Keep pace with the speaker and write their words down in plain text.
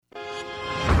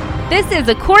This is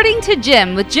According to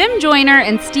Jim with Jim Joyner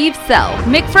and Steve Sell,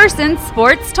 McPherson's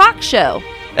sports talk show.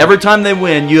 Every time they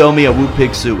win, you owe me a Woo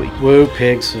Pig Suey. Woo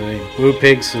Pig Suey. Woo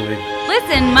Pig Suey.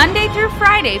 Listen Monday through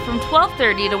Friday from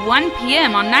 12:30 to 1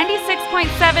 p.m. on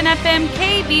 96.7 FM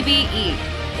KBBE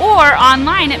or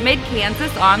online at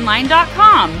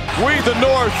midkansasonline.com. We the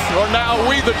North are now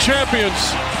we the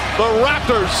champions. The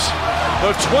Raptors,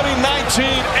 the 2019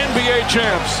 NBA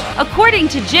champs. According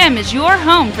to Jim is your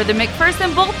home for the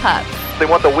McPherson Bullpups. They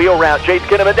want the wheel route. Jace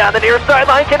Kinnaman down the near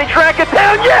sideline. Can he track it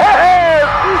down? Yes!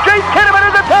 Jace Kinnaman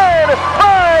is a 10. 5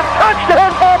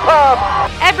 touchdown Bullpup.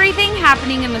 Everything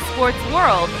happening in the sports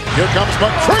world. Here comes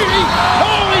McCready.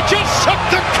 Oh, he just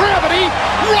sucked the gravity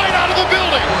right out of the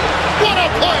building. What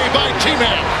a play by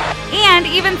T-Man. And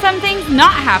even some things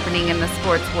not happening in the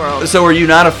sports world. So are you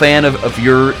not a fan of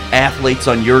your athletes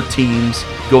on your teams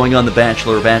going on The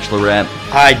Bachelor or Bachelorette?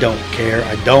 I don't care.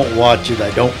 I don't watch it.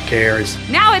 I don't care.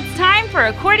 Now it's time for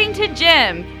According to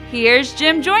Jim. Here's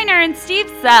Jim Joyner and Steve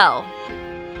Sell.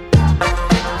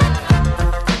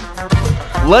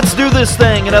 Let's do this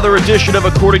thing. Another edition of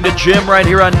According to Jim right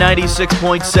here on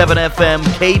 96.7 FM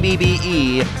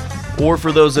KBBE. Or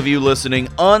for those of you listening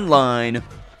online,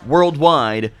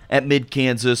 worldwide at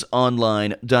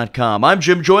midkansasonline.com. I'm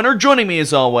Jim Joyner. Joining me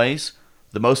as always,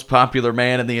 the most popular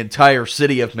man in the entire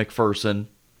city of McPherson,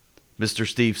 Mr.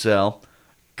 Steve Sell.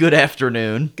 Good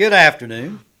afternoon. Good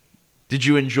afternoon. Did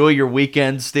you enjoy your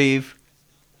weekend, Steve?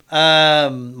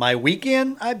 My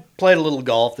weekend? I played a little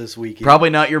golf this weekend. Probably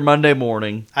not your Monday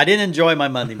morning. I didn't enjoy my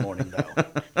Monday morning, though.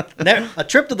 A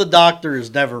trip to the doctor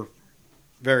is never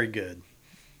very good.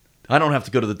 I don't have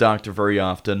to go to the doctor very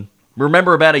often.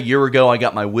 Remember about a year ago I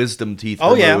got my wisdom teeth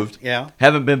removed? Yeah.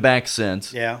 Haven't been back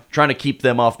since. Yeah. Trying to keep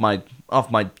them off my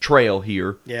trail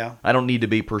here. Yeah. I don't need to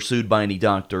be pursued by any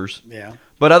doctors. Yeah.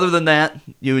 But other than that,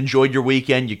 you enjoyed your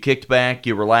weekend, you kicked back,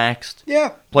 you relaxed. Yeah.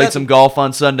 Played some golf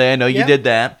on Sunday. I know you did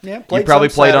that. Yeah. You probably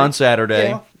played on Saturday.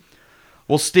 Yeah.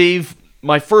 Well, Steve,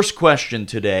 my first question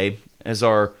today, as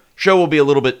our show will be a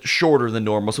little bit shorter than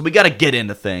normal, so we got to get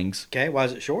into things. Okay, why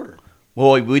is it shorter?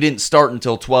 Well, we didn't start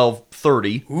until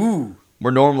 12:30. Ooh.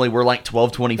 We're like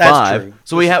 12:25. That's true.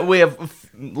 So we have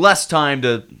less time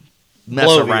to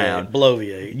mess around.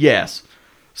 Bloviate. Yes.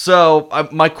 So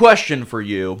my question for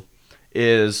you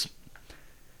is,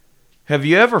 have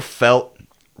you ever felt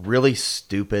really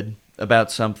stupid about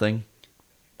something?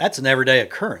 That's an everyday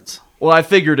occurrence. Well, I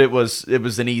figured it was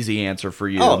an easy answer for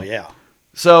you. Oh, yeah.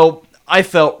 So I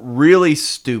felt really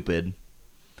stupid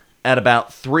at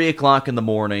about 3 o'clock in the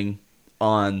morning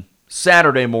on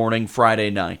Saturday morning, Friday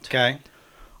night. Okay.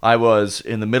 I was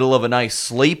in the middle of a nice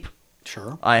sleep.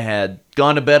 Sure. I had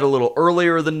gone to bed a little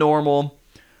earlier than normal.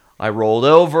 I rolled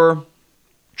over,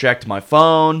 checked my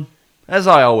phone, as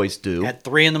I always do. At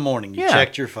 3 in the morning, you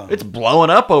checked your phone. It's blowing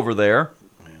up over there.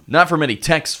 Not from any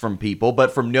texts from people,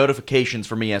 but from notifications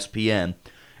from ESPN.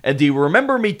 And do you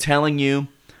remember me telling you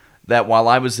that while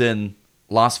I was in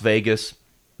Las Vegas,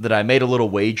 that I made a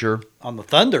little wager? On the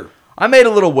Thunder. I made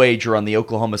a little wager on the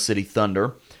Oklahoma City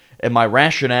Thunder. And my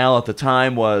rationale at the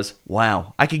time was,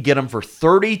 wow, I could get them for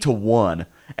 30-1.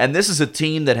 And this is a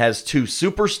team that has 2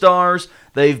 superstars.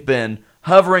 They've been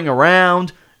hovering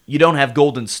around. You don't have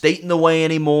Golden State in the way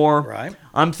anymore. Right.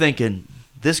 I'm thinking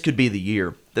this could be the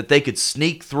year that they could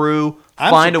sneak through,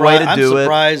 find a way to do it. I'm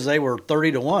surprised they were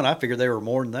 30-1. I figured they were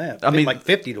more than that. I mean, like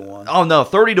 50-1. Oh, no,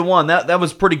 30-1. That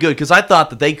was pretty good because I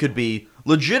thought that they could be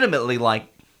legitimately like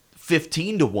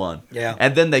 15-1. Yeah.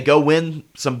 And then they go win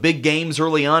some big games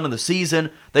early on in the season.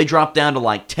 They drop down to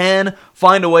like 10,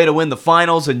 find a way to win the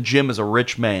finals, and Jim is a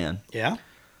rich man. Yeah.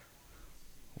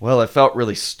 Well, it felt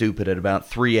really stupid at about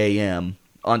 3 a.m.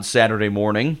 on Saturday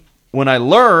morning when I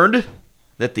learned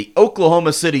that the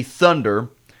Oklahoma City Thunder,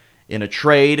 in a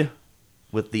trade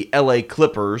with the LA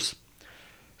Clippers,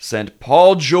 sent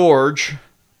Paul George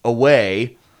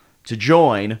away to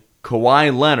join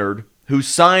Kawhi Leonard, who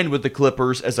signed with the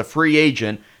Clippers as a free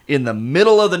agent in the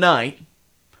middle of the night.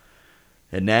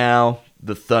 And now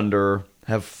the Thunder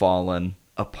have fallen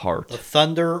apart. The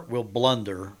Thunder will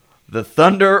blunder. The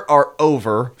Thunder are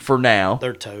over for now.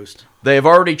 They're toast. They have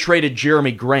already traded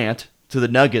Jeremy Grant to the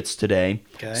Nuggets today.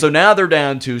 Okay. So now they're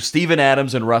down to Steven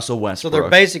Adams and Russell Westbrook. So they're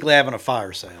basically having a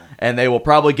fire sale. And they will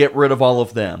probably get rid of all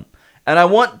of them. And I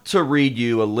want to read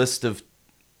you a list of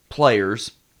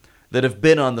players that have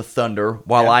been on the Thunder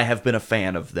while I have been a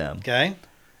fan of them. Okay.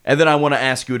 And then I want to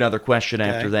ask you another question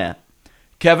after that.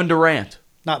 Kevin Durant.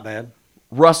 Not bad.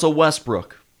 Russell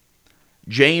Westbrook.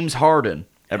 James Harden.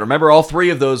 And remember, all 3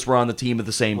 of those were on the team at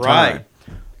the same time. Right.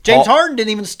 James Harden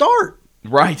didn't even start.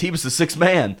 Right, he was the 6th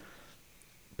man.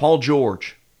 Paul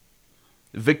George.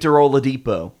 Victor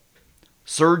Oladipo.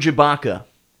 Serge Ibaka,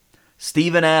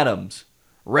 Steven Adams,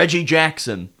 Reggie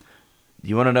Jackson. Do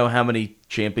you want to know how many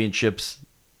championships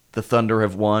the Thunder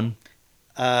have won?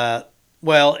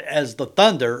 Well, as the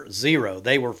Thunder, 0.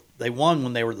 They won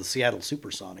when they were the Seattle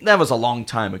Supersonics. That was a long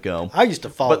time ago. I used to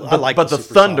follow. But the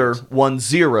Thunder won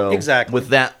 0 exactly with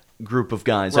that group of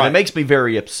guys, right. and it makes me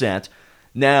very upset.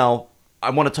 Now,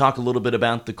 I want to talk a little bit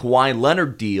about the Kawhi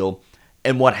Leonard deal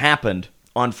and what happened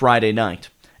on Friday night.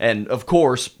 And, of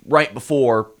course, right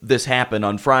before this happened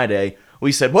on Friday,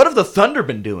 we said, what have the Thunder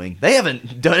been doing? They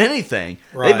haven't done anything.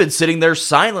 Right. They've been sitting there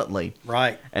silently.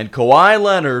 Right. And Kawhi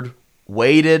Leonard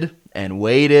waited and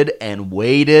waited and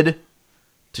waited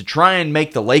to try and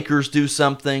make the Lakers do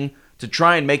something, to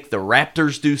try and make the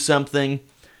Raptors do something.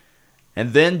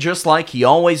 And then, just like he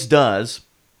always does,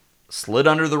 slid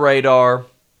under the radar,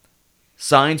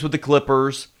 signs with the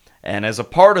Clippers, and as a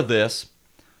part of this,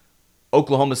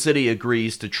 Oklahoma City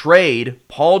agrees to trade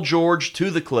Paul George to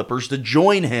the Clippers to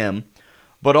join him,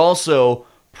 but also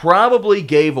probably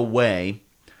gave away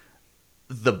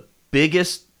the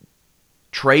biggest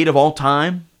trade of all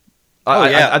time.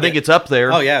 I think it's up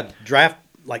there. Oh, yeah. Draft,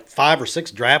 like 5 or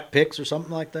 6 draft picks or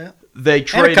something like that. They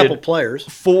traded and a couple players.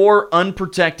 4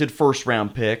 unprotected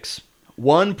first-round picks,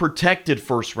 1 protected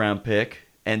first-round pick,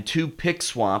 and 2 pick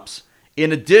swaps,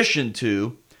 in addition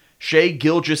to Shai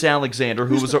Gilgeous-Alexander,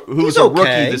 who was a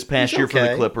rookie this past year for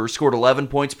the Clippers, scored 11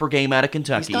 points per game out of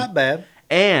Kentucky. He's not bad.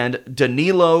 And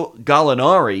Danilo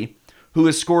Gallinari, who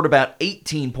has scored about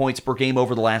 18 points per game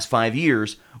over the last 5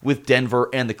 years with Denver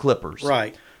and the Clippers.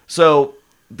 Right. So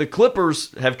the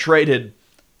Clippers have traded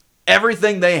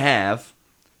everything they have,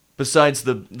 besides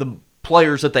the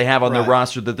players that they have on their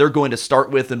roster that they're going to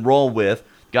start with and roll with,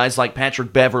 guys like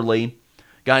Patrick Beverley,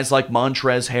 guys like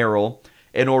Montrezl Harrell,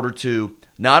 in order to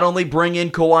not only bring in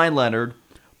Kawhi Leonard,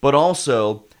 but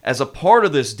also, as a part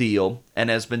of this deal, and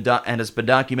has been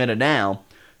documented now,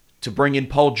 to bring in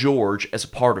Paul George as a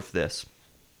part of this.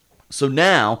 So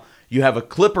now you have a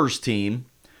Clippers team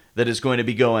that is going to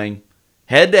be going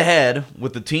head-to-head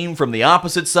with the team from the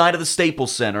opposite side of the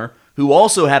Staples Center, who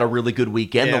also had a really good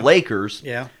weekend, the Lakers,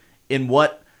 in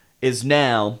what is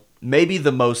now maybe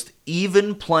the most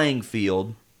even playing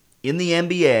field in the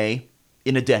NBA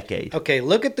in a decade. Okay,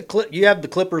 look at you have the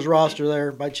Clippers roster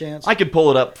there by chance? I could pull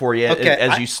it up for you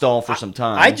as you stall for some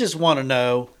time. I just want to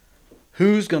know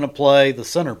who's going to play the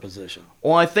center position.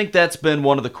 Well, I think that's been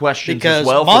one of the questions because as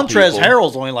well. Montrezl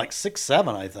Harrell's only like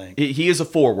 6'7", I think. He is a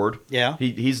forward. Yeah.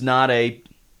 He's not a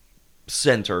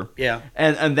center. Yeah.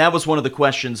 And that was one of the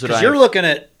questions that you're looking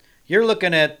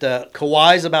at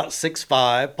Kawhi's about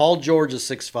 6'5", Paul George is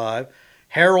 6'5",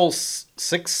 Harrell's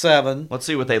 6'7". Let's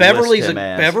see what they list him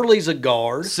as. Beverly's a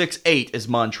guard. 6'8" is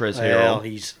Montrezl Harrell.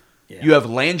 Well, you have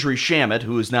Landry Shamet,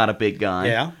 who is not a big guy.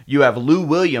 Yeah. You have Lou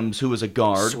Williams, who is a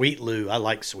guard. Sweet Lou. I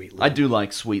like Sweet Lou. I do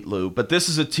like Sweet Lou. But this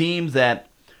is a team that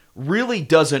really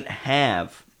doesn't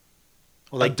have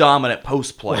a dominant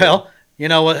post player. Well, you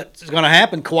know what's going to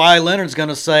happen? Kawhi Leonard's going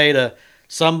to say to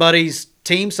somebody's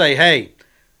team, hey,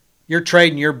 you're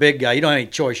trading your big guy. You don't have any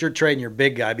choice. You're trading your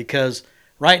big guy because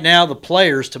right now the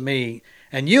players, to me,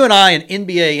 and you and I, an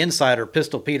NBA insider,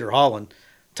 Pistol Peter Holland,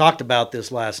 talked about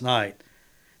this last night.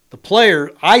 The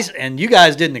player, and you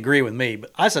guys didn't agree with me, but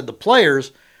I said the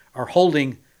players are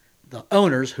holding the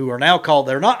owners, who are now called,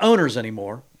 they're not owners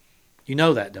anymore. You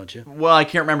know that, don't you? Well, I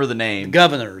can't remember the name. The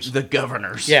governors. The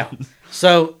governors. Yeah.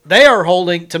 So they are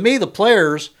holding, to me, the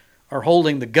players are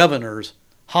holding the governors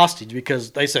hostage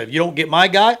because they said, if you don't get my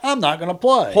guy, I'm not going to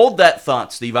play. Hold that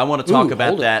thought, Steve. I want to talk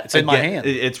about that. It's in my hand.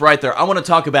 It's right there. I want to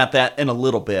talk about that in a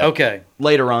little bit. Okay.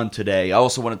 Later on today. I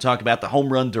also want to talk about the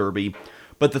home run derby.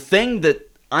 But the thing that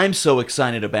I'm so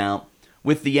excited about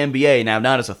with the NBA, now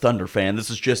not as a Thunder fan, this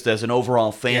is just as an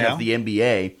overall fan of the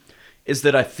NBA, is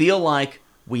that I feel like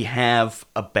we have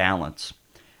a balance.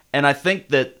 And I think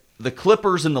that the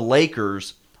Clippers and the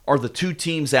Lakers are the two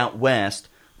teams out west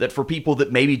that, for people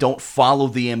that maybe don't follow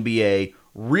the NBA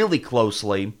really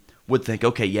closely, would think,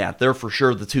 okay, yeah, they're for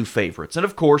sure the two favorites. And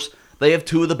of course, they have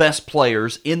two of the best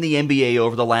players in the NBA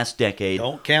over the last decade.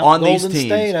 Don't count on Golden these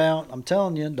teams. State out. I'm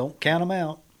telling you, don't count them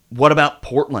out. What about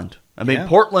Portland? I mean,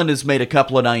 Portland has made a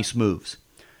couple of nice moves.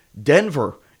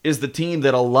 Denver is the team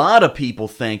that a lot of people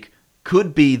think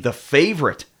could be the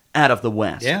favorite out of the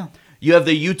West. Yeah. You have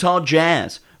the Utah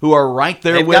Jazz, who are right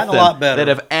there They've with gotten them, a lot better. that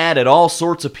have added all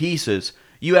sorts of pieces.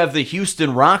 You have the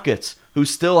Houston Rockets, who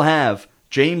still have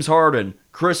James Harden,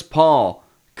 Chris Paul,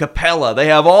 Capella. They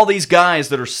have all these guys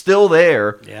that are still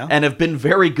there and have been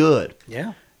very good.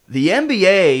 Yeah. The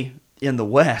NBA in the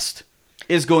West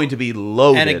is going to be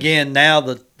loaded. And again, now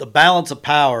the balance of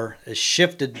power has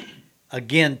shifted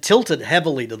again, tilted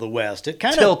heavily to the West. It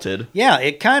kind of Tilted? Yeah,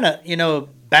 it kind of,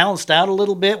 balanced out a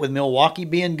little bit with Milwaukee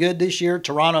being good this year.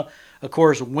 Toronto, of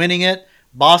course, winning it.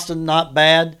 Boston, not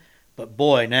bad. But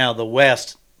boy, now the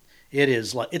West,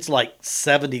 it's like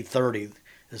 70-30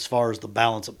 as far as the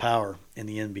balance of power in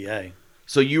the NBA.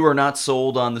 So you are not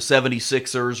sold on the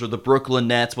 76ers or the Brooklyn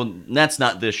Nets. Well, Nets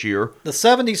not this year. The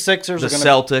 76ers The are going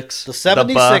Celtics. The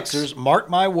The Bucks. 76ers, mark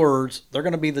my words, they're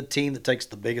going to be the team that takes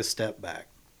the biggest step back.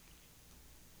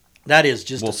 That is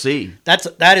just We'll see.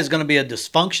 That is going to be a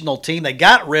dysfunctional team. They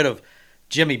got rid of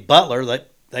Jimmy Butler.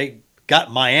 They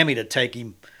got Miami to take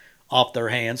him off their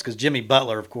hands because Jimmy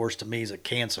Butler, of course, to me is a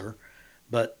cancer.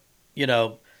 But,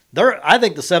 I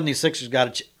think the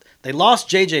 76ers they lost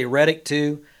J.J. Redick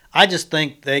too. I just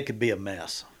think they could be a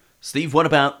mess. Steve, what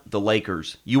about the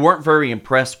Lakers? You weren't very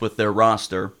impressed with their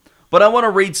roster, but I want to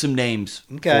read some names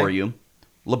for you.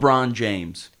 LeBron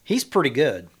James. He's pretty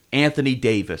good. Anthony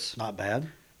Davis. Not bad.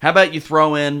 How about you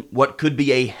throw in what could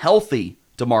be a healthy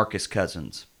DeMarcus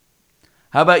Cousins?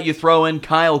 How about you throw in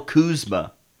Kyle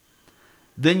Kuzma?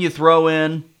 Then you throw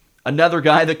in another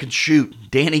guy that can shoot,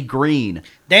 Danny Green.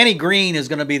 Danny Green is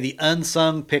going to be the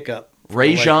unsung pickup.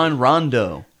 Rajon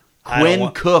Rondo.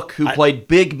 Quinn Cook, who played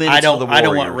big minutes for the Warriors. I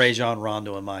don't want Rajon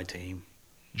Rondo in my team.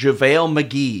 JaVale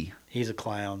McGee. He's a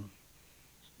clown.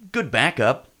 Good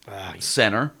backup.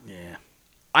 Center. Yeah.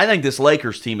 I think this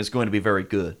Lakers team is going to be very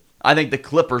good. I think the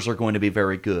Clippers are going to be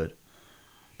very good.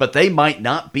 But they might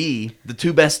not be the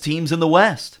two best teams in the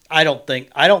West. I don't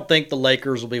think the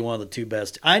Lakers will be one of the two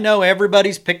best. I know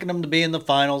everybody's picking them to be in the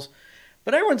finals,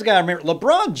 but everyone's got to remember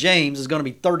LeBron James is going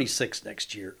to be 36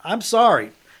 next year. I'm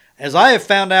sorry. As I have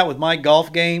found out with my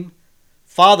golf game,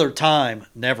 Father Time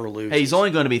never loses. Hey, he's only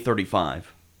going to be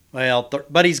 35. Well,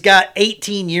 but he's got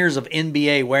 18 years of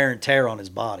NBA wear and tear on his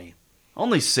body.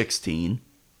 Only 16.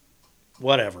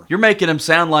 Whatever. You're making him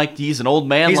sound like he's an old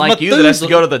man He's like you that has to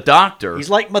go to the doctor. He's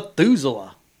like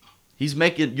Methuselah.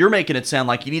 You're making it sound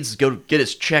like he needs to go get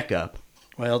his checkup.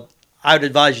 Well, I would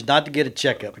advise you not to get a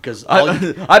checkup because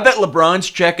I bet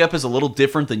LeBron's checkup is a little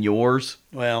different than yours.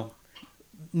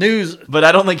 But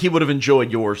I don't think he would have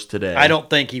enjoyed yours today. I don't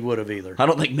think he would have either. I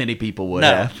don't think many people would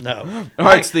have. No. All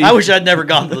right, Steve. I wish I'd never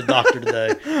gone to the doctor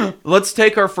today. Let's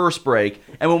take our first break,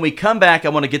 and when we come back, I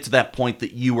want to get to that point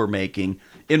that you were making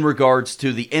in regards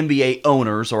to the NBA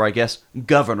owners, or I guess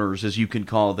governors, as you can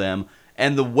call them,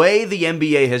 and the way the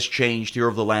NBA has changed here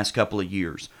over the last couple of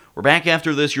years. We're back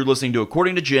after this. You're listening to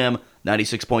According to Jim,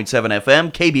 96.7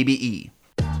 FM, KBBE.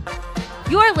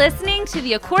 You're listening to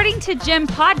the According to Jim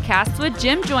podcast with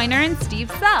Jim Joyner and Steve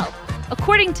Self.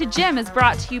 According to Jim is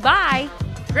brought to you by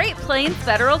Great Plains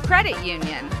Federal Credit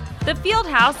Union, the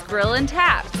Fieldhouse Grill and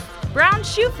Taps, Brown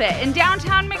Shoe Fit in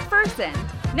downtown McPherson,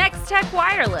 Next Tech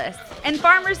Wireless, and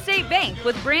Farmers State Bank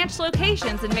with branch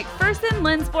locations in McPherson,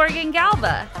 Lindsborg, and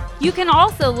Galva. You can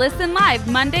also listen live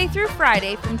Monday through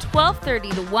Friday from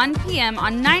 12:30 to 1 p.m.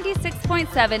 on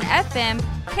 96.7 FM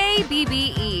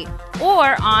KBBE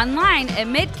or online at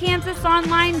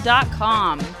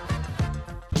midkansasonline.com.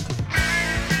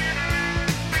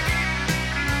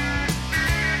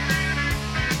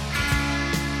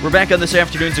 We're back on this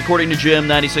afternoon's According to Jim,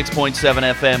 96.7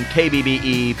 FM,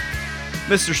 KBBE.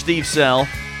 Mr. Steve Sell,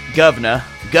 Governor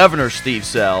Steve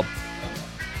Sell.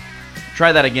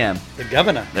 Try that again. The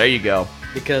governor. There you go.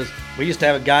 Because we used to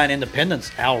have a guy in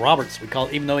Independence, Al Roberts.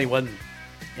 Even though he wasn't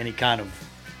any kind of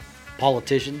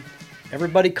politician,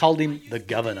 everybody called him the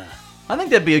governor. I think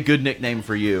that'd be a good nickname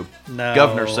for you. No.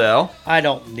 Governor Sell. I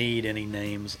don't need any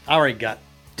names. I already got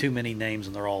too many names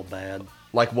and they're all bad.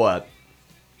 Like what?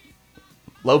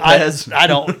 Lopez? I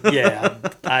don't, yeah.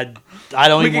 I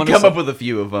don't We even can want to come up with a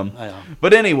few of them. I know.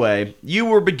 But anyway, you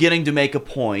were beginning to make a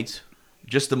point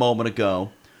just a moment ago,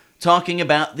 talking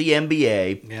about the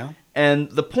NBA. Yeah.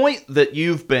 And the point that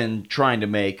you've been trying to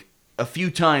make a few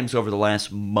times over the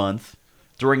last month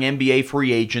during NBA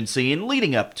free agency and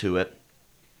leading up to it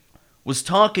was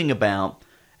talking about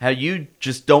how you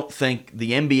just don't think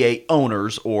the NBA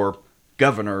owners or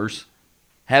governors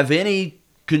have any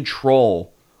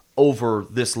control over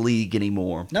this league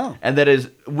anymore. No. And that is,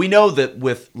 we know that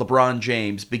with LeBron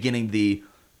James beginning the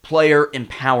player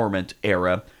empowerment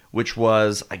era, which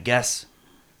was, I guess,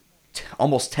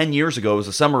 almost 10 years ago, it was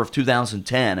the summer of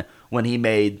 2010, when he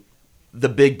made the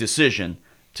big decision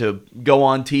to go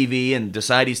on TV and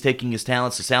decide he's taking his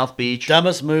talents to South Beach.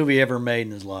 Dumbest movie ever made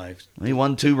in his life. He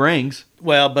won 2 rings.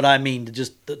 Well, but I mean,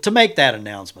 to make that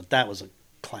announcement, that was a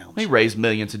clown. He raised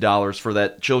millions of dollars for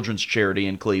that children's charity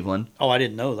in Cleveland. Oh, I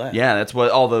didn't know that. Yeah, that's what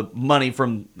all the money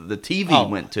from the TV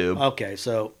went to. Okay,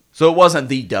 so So it wasn't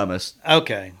the dumbest.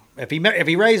 okay. If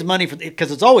he raised money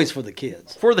because it's always for the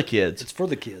kids. For the kids. It's for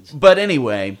the kids. But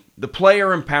anyway, the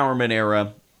player empowerment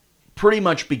era pretty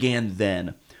much began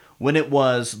then, when it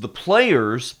was the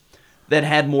players that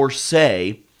had more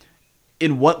say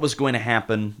in what was going to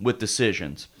happen with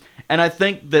decisions. And I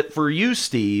think that for you,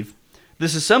 Steve,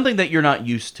 this is something that you're not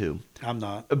used to. I'm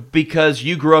not. Because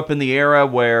you grew up in the era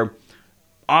where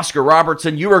Oscar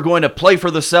Robertson, you are going to play for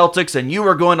the Celtics and you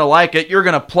are going to like it. You're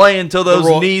going to play until those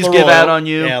knees give out on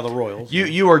you. Yeah, the Royals.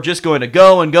 You are just going to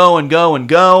go and go and go and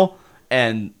go.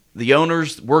 And the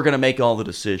owners, we're going to make all the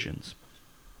decisions.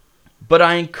 But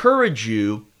I encourage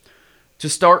you to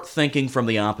start thinking from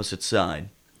the opposite side.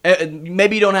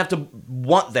 Maybe you don't have to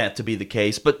want that to be the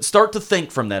case, but start to think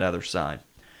from that other side.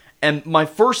 And my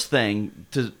first thing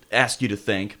to ask you to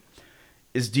think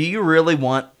is, do you really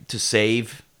want to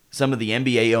save some of the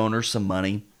NBA owners some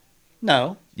money?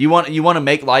 No. You want to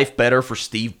make life better for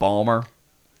Steve Ballmer?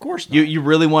 Of course not. You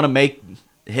really want to make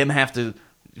him have to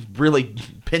really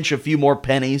pinch a few more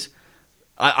pennies?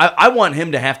 I want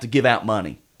him to have to give out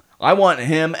money. I want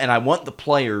him and I want the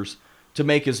players to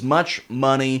make as much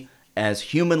money as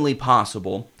humanly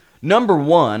possible. Number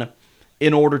one,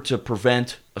 in order to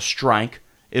prevent a strike,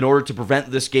 in order to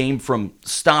prevent this game from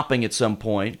stopping at some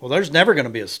point. Well, there's never going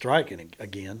to be a strike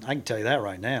again. I can tell you that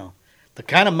right now. The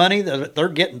kind of money that they're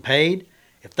getting paid,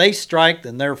 if they strike,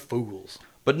 then they're fools.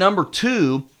 But number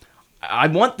two, I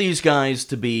want these guys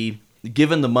to be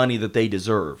given the money that they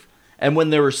deserve. And when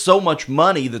there is so much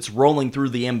money that's rolling through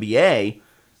the NBA,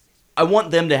 I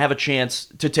want them to have a chance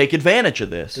to take advantage of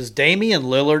this. Does Damian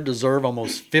Lillard deserve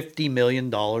almost $50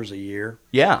 million a year?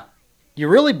 Yeah. You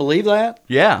really believe that?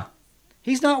 Yeah.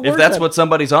 He's not worth If that's that. what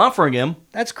somebody's offering him.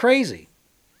 That's crazy.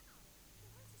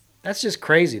 That's just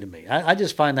crazy to me. I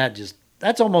just find that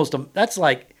that's almost, that's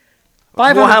like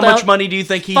 $500,000. Well, how much money do you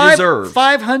think he deserves?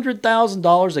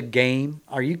 $500,000 a game.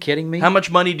 Are you kidding me? How much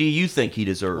money do you think he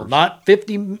deserves? Well, not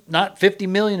 $50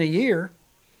 million a year.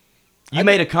 You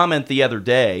made a comment the other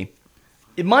day.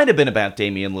 It might have been about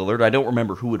Damian Lillard. I don't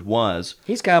remember who it was.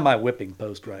 He's kind of my whipping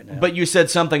post right now. But you said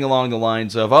something along the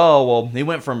lines of, oh, well, he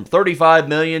went from $35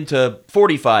 million to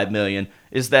 $45 million.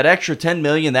 Is that extra $10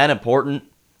 million that important?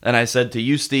 And I said to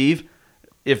you, Steve,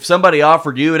 if somebody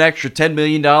offered you an extra $10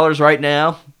 million right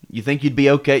now, you think you'd be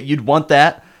okay? You'd want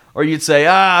that? Or you'd say,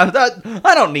 I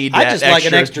don't need that extra. I just like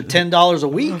an extra $10 a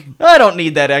week. I don't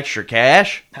need that extra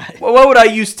cash. Well, what would I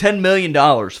use $10 million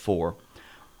for?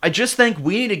 I just think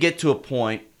we need to get to a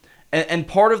point, and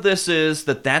part of this is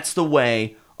that's the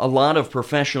way a lot of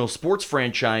professional sports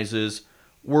franchises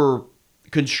were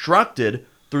constructed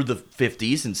through the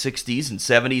 50s and 60s and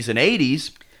 70s and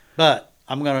 80s. But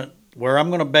where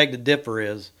I'm gonna beg to differ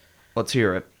is, let's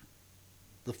hear it.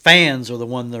 The fans are the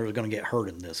one that are going to get hurt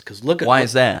in this, because look at why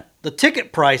is that? The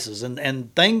ticket prices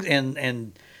and things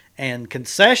and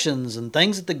concessions and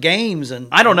things at the games and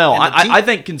I don't know. And I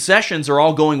think concessions are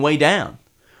all going way down.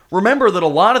 Remember that a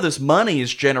lot of this money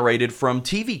is generated from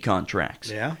TV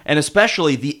contracts. Yeah. And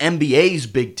especially the NBA's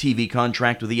big TV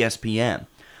contract with ESPN.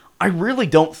 I really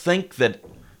don't think that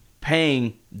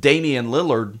paying Damian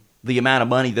Lillard the amount of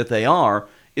money that they are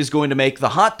is going to make the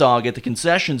hot dog at the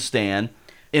concession stand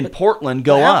in Portland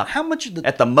go up. How much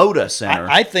at the Moda Center?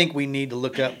 I think we need to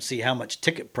look up and see how much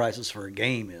ticket prices for a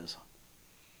game is.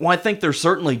 Well, I think they're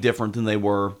certainly different than they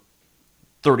were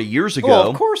 30 years ago. Well,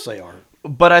 of course they are.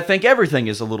 But I think everything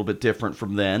is a little bit different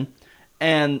from then.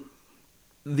 And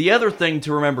the other thing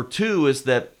to remember, too, is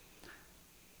that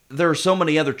there are so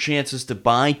many other chances to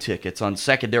buy tickets on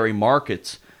secondary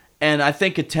markets. And I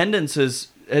think attendance has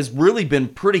really been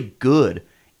pretty good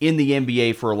in the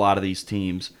NBA for a lot of these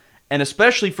teams. And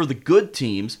especially for the good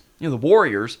teams, the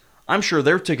Warriors, I'm sure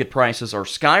their ticket prices are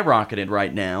skyrocketed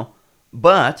right now.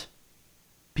 But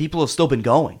people have still been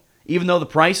going, even though the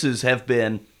prices have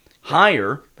been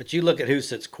higher. But you look at who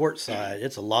sits courtside,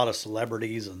 it's a lot of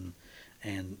celebrities and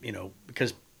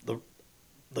because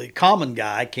the common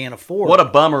guy can't afford. What a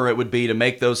bummer it would be to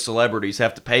make those celebrities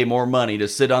have to pay more money to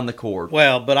sit on the court.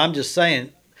 Well, but I'm just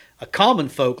saying, a common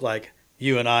folk like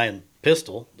you and I and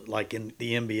Pistol, like in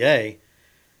the NBA,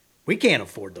 we can't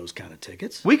afford those kind of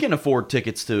tickets. We can afford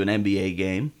tickets to an NBA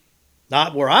game.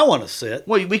 Not where I want to sit.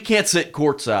 Well, we can't sit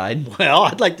courtside. Well,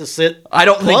 I'd like to sit I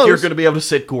don't close. think you're going to be able to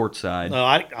sit courtside. No,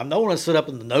 I don't want to sit up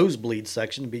in the nosebleed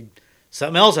section. It'd be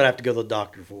something else I'd have to go to the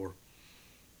doctor for.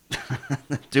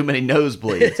 Too many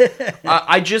nosebleeds.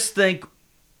 I just think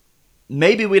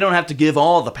maybe we don't have to give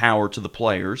all the power to the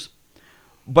players,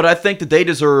 but I think that they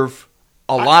deserve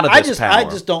a lot of this power. I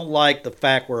just don't like the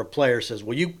fact where a player says,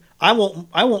 "Well, I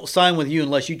won't sign with you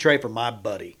unless you trade for my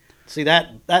buddy." See,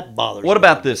 that bothers me. What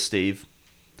about this, Steve?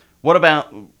 What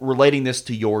about relating this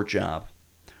to your job?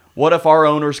 What if our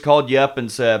owners called you up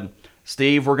and said,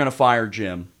 Steve, we're going to fire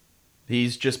Jim.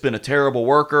 He's just been a terrible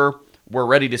worker. We're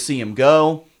ready to see him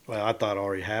go. Well, I thought it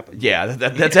already happened. Yeah,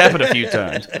 that's happened a few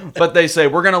times. But they say,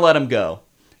 we're going to let him go.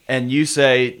 And you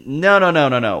say,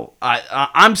 no.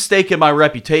 I'm staking my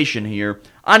reputation here.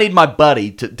 I need my buddy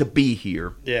to be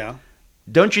here. Yeah.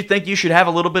 Don't you think you should have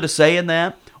a little bit of say in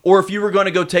that? Or if you were going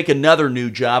to go take another new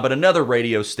job at another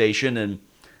radio station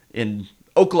in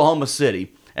Oklahoma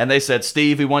City, and they said,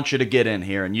 Steve, we want you to get in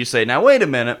here. And you say, now, wait a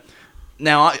minute.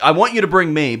 Now, I want you to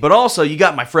bring me, but also you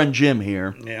got my friend Jim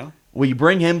here. Yeah. Will you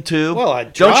bring him too? Well,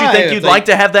 I'd Don't you try think if you'd they- like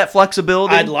to have that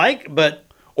flexibility? I'd like, but...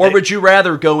 Or would you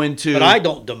rather go into... But I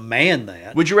don't demand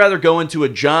that. Would you rather go into a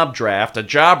job draft, a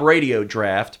job radio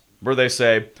draft, where they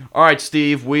say, all right,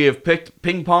 Steve, we have picked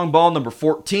ping pong ball number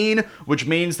 14, which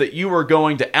means that you are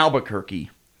going to Albuquerque.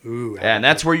 Ooh, And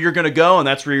that's where you're going to go, and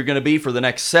that's where you're going to be for the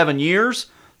next 7 years.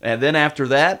 And then after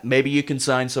that, maybe you can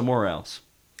sign somewhere else.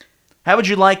 How would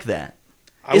you like that?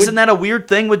 Isn't that a weird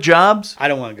thing with jobs? I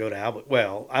don't want to go to Albuquerque.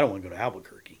 Well, I don't want to go to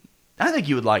Albuquerque. I think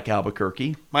you would like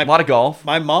Albuquerque. A lot of golf.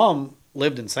 My mom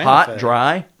lived in Santa Fe. Hot,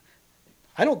 dry.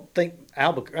 I don't think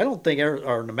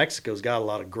New Mexico's got a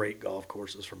lot of great golf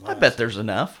courses from I bet there's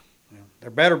enough.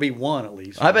 There better be one at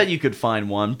least. I bet you could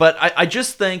find one. But I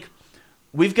just think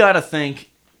we've got to think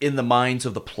in the minds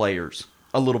of the players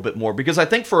a little bit more. Because I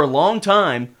think for a long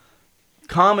time,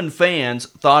 common fans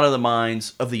thought of the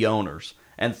minds of the owners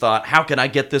and thought, how can I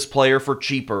get this player for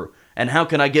cheaper? And how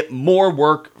can I get more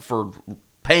work for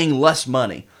paying less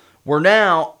money? Where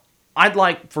now, I'd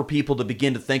like for people to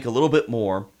begin to think a little bit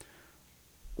more.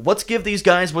 Let's give these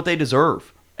guys what they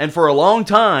deserve. And for a long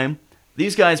time,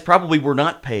 these guys probably were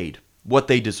not paid what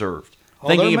they deserved.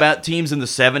 Thinking about teams in the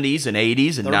 70s and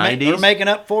 80s and 90s. They're making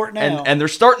up for it now. And they're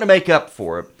starting to make up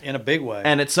for it. In a big way.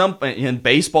 And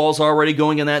baseball's already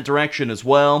going in that direction as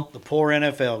well. The poor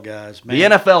NFL guys, man. The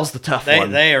NFL's the tough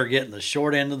one. They are getting the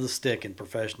short end of the stick in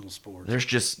professional sports. There's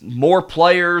just more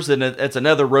players, and it's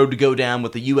another road to go down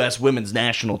with the U.S. women's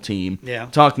national team. Yeah.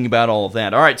 Talking about all of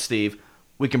that. All right, Steve,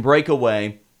 we can break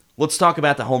away. Let's talk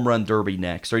about the Home Run Derby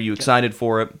next. Are you excited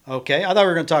for it? Okay. I thought we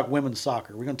were going to talk women's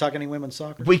soccer. We're going to talk any women's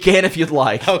soccer? We can if you'd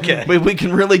like. Okay. We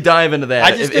can really dive into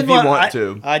that if you want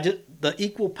to. The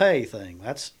equal pay thing,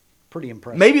 that's pretty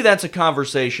impressive. Maybe that's a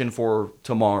conversation for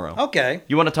tomorrow. Okay.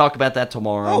 You want to talk about that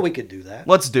tomorrow? Oh, we could do that.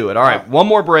 Let's do it. All right, one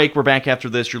more break. We're back after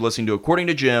this. You're listening to According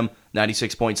to Jim,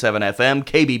 96.7 FM,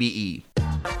 KBBE.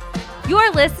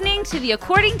 You're listening to the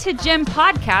According to Jim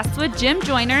podcast with Jim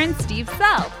Joyner and Steve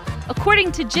Self.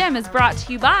 According to Jim is brought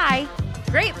to you by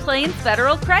Great Plains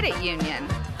Federal Credit Union,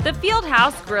 the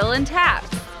Fieldhouse Grill and Taps,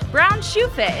 Brown Shoe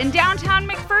Fit in downtown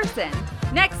McPherson,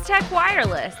 Next Tech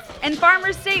Wireless, and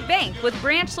Farmers State Bank with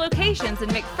branch locations in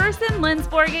McPherson,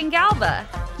 Lindsborg, and Galva.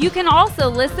 You can also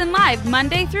listen live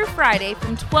Monday through Friday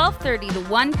from 12:30 to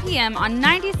 1 p.m. on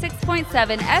 96.7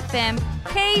 FM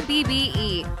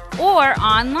KBBE or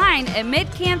online at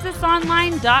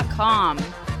midkansasonline.com.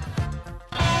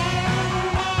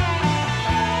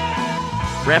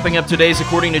 Wrapping up today's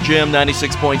According to Jim,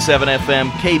 96.7 FM,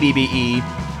 KBBE.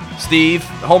 Steve,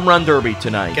 Home Run Derby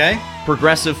tonight. Okay.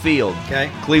 Progressive Field.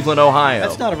 Okay. Cleveland, Ohio.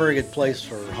 That's not a very good place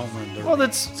for home run derby. Well,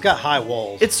 it's got high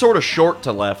walls. It's sort of short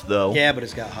to left, though. Yeah, but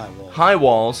it's got high walls. High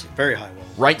walls. Very high walls.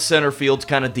 Right center field's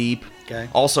kind of deep. Okay.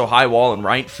 Also high wall in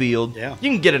right field. Yeah.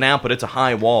 You can get it out, but it's a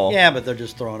high wall. Yeah, but they're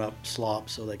just throwing up slop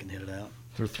so they can hit it out.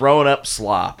 They're throwing up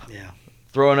slop. Yeah.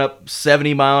 Throwing up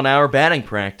 70-mile-an-hour batting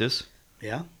practice.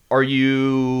 Yeah. Are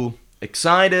you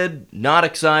excited, not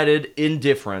excited,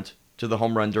 indifferent to the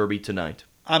Home Run Derby tonight?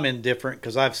 I'm indifferent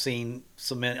because I've seen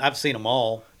them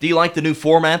all. Do you like the new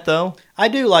format, though? I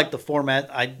do like the format.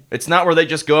 It's not where they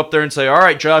just go up there and say, all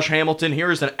right, Josh Hamilton,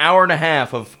 here's an hour and a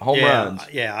half of home runs.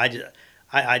 Yeah,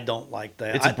 I don't like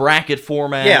that. It's a bracket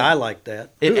format. Yeah, I like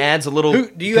that. It adds a little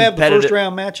do you have the first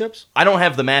round matchups? I don't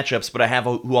have the matchups, but I have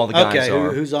who all the guys are.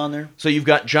 Okay, who's on there? So you've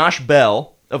got Josh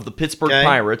Bell of the Pittsburgh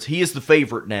Pirates. He is the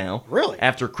favorite now. Really?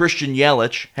 After Christian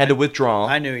Yelich had to withdraw.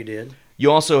 I knew he did. You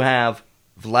also have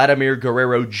Vladimir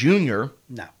Guerrero Jr.,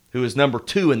 No. who is number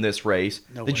 2 in this race.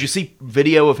 No Did way. you see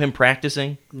video of him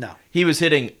practicing? No. He was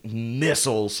hitting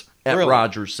missiles at Really?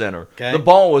 Rogers Center. Okay. The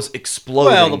ball was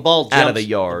exploding Well, the ball jumps, out of the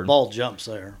yard. The ball jumps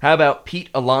there. How about Pete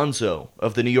Alonso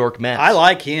of the New York Mets? I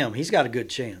like him. He's got a good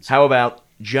chance. How about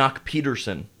Jock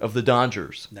Peterson of the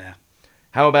Dodgers? Nah.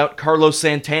 How about Carlos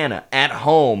Santana at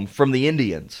home from the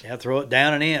Indians? Yeah, throw it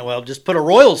down and in. Well, just put a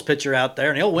Royals pitcher out there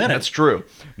and he'll win That's it. true.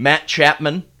 Matt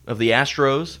Chapman of the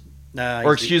Astros. No,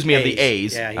 Or excuse me, of the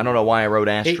A's. Yeah, I don't know why I wrote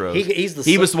Astros.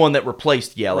 He was the one that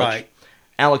replaced Yelich. Right.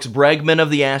 Alex Bregman of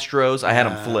the Astros. I had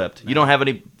him flipped. no. You don't have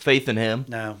any faith in him?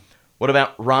 No. What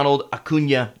about Ronald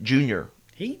Acuna Jr.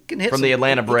 He can hit from the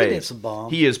Atlanta He can hit Braves? some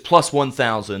bombs. He is plus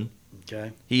 1,000.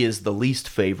 Okay. He is the least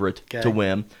favorite Okay. to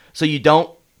win. So you don't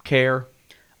care?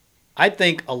 I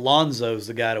think Alonso's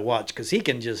the guy to watch because he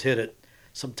can just hit it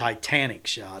some Titanic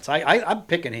shots. I'm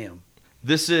picking him.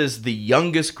 This is the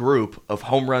youngest group of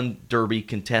home run derby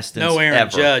contestants No Aaron ever.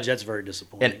 Judge. That's very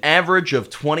disappointing. An average of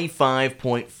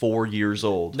 25.4 years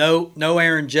old. No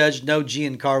Aaron Judge. No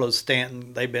Giancarlo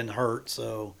Stanton. They've been hurt,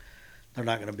 so they're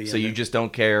not going to be. So in you there. just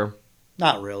don't care?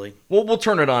 Not really. We'll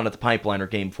turn it on at the Pipeliner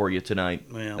game for you tonight.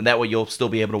 Yeah. And that way you'll still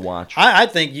be able to watch. I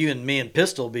think you and me and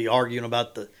Pistol will be arguing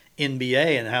about the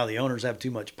NBA and how the owners have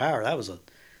too much power.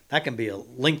 That can be a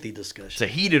lengthy It's discussion. a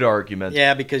heated argument.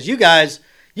 Yeah, because you guys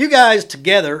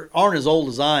together aren't as old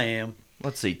as I am.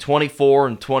 Let's see, 24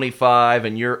 and 25,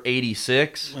 and you're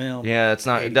 86? Well, yeah, it's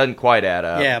not. 80. It doesn't quite add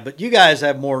up. Yeah, but you guys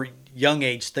have more young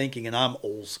age thinking, and I'm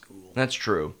old school. That's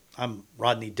true. I'm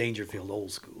Rodney Dangerfield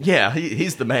old school. Yeah,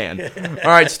 he's the man.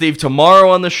 All right, Steve, tomorrow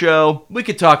on the show, we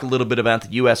could talk a little bit about the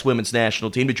U.S. women's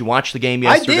national team. Did you watch the game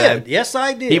yesterday? I did. Yes,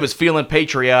 I did. He was feeling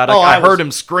patriotic. Oh, I I was- heard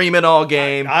him screaming all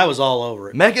game. I was all over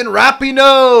it. Megan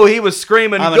Rapinoe, he was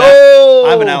screaming, I'm goal!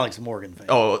 I'm an Alex Morgan fan.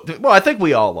 Oh, well, I think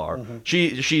we all are. Mm-hmm.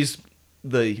 She's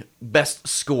the best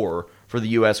scorer for the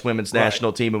U.S. women's Right.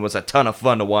 national team and was a ton of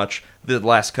fun to watch the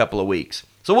last couple of weeks.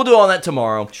 So we'll do all that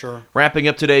tomorrow. Sure. Wrapping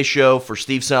up today's show, for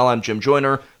Steve Sell, I'm Jim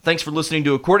Joyner. Thanks for listening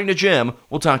to According to Jim.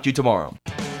 We'll talk to you tomorrow.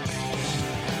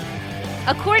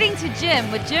 According to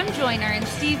Jim with Jim Joyner and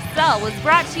Steve Sell was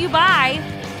brought to you by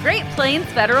Great Plains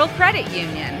Federal Credit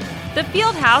Union, the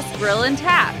Fieldhouse Grill and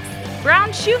Taps,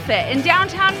 Brown Shoe Fit in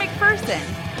downtown McPherson,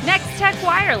 Next Tech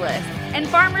Wireless, and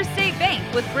Farmers State Bank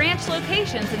with branch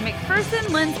locations in McPherson,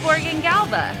 Lindsborg, and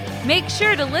Galva. Make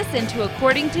sure to listen to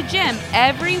According to Jim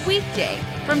every weekday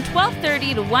from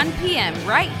 12:30 to 1 p.m.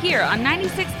 right here on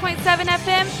 96.7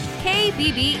 FM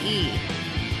KBBE.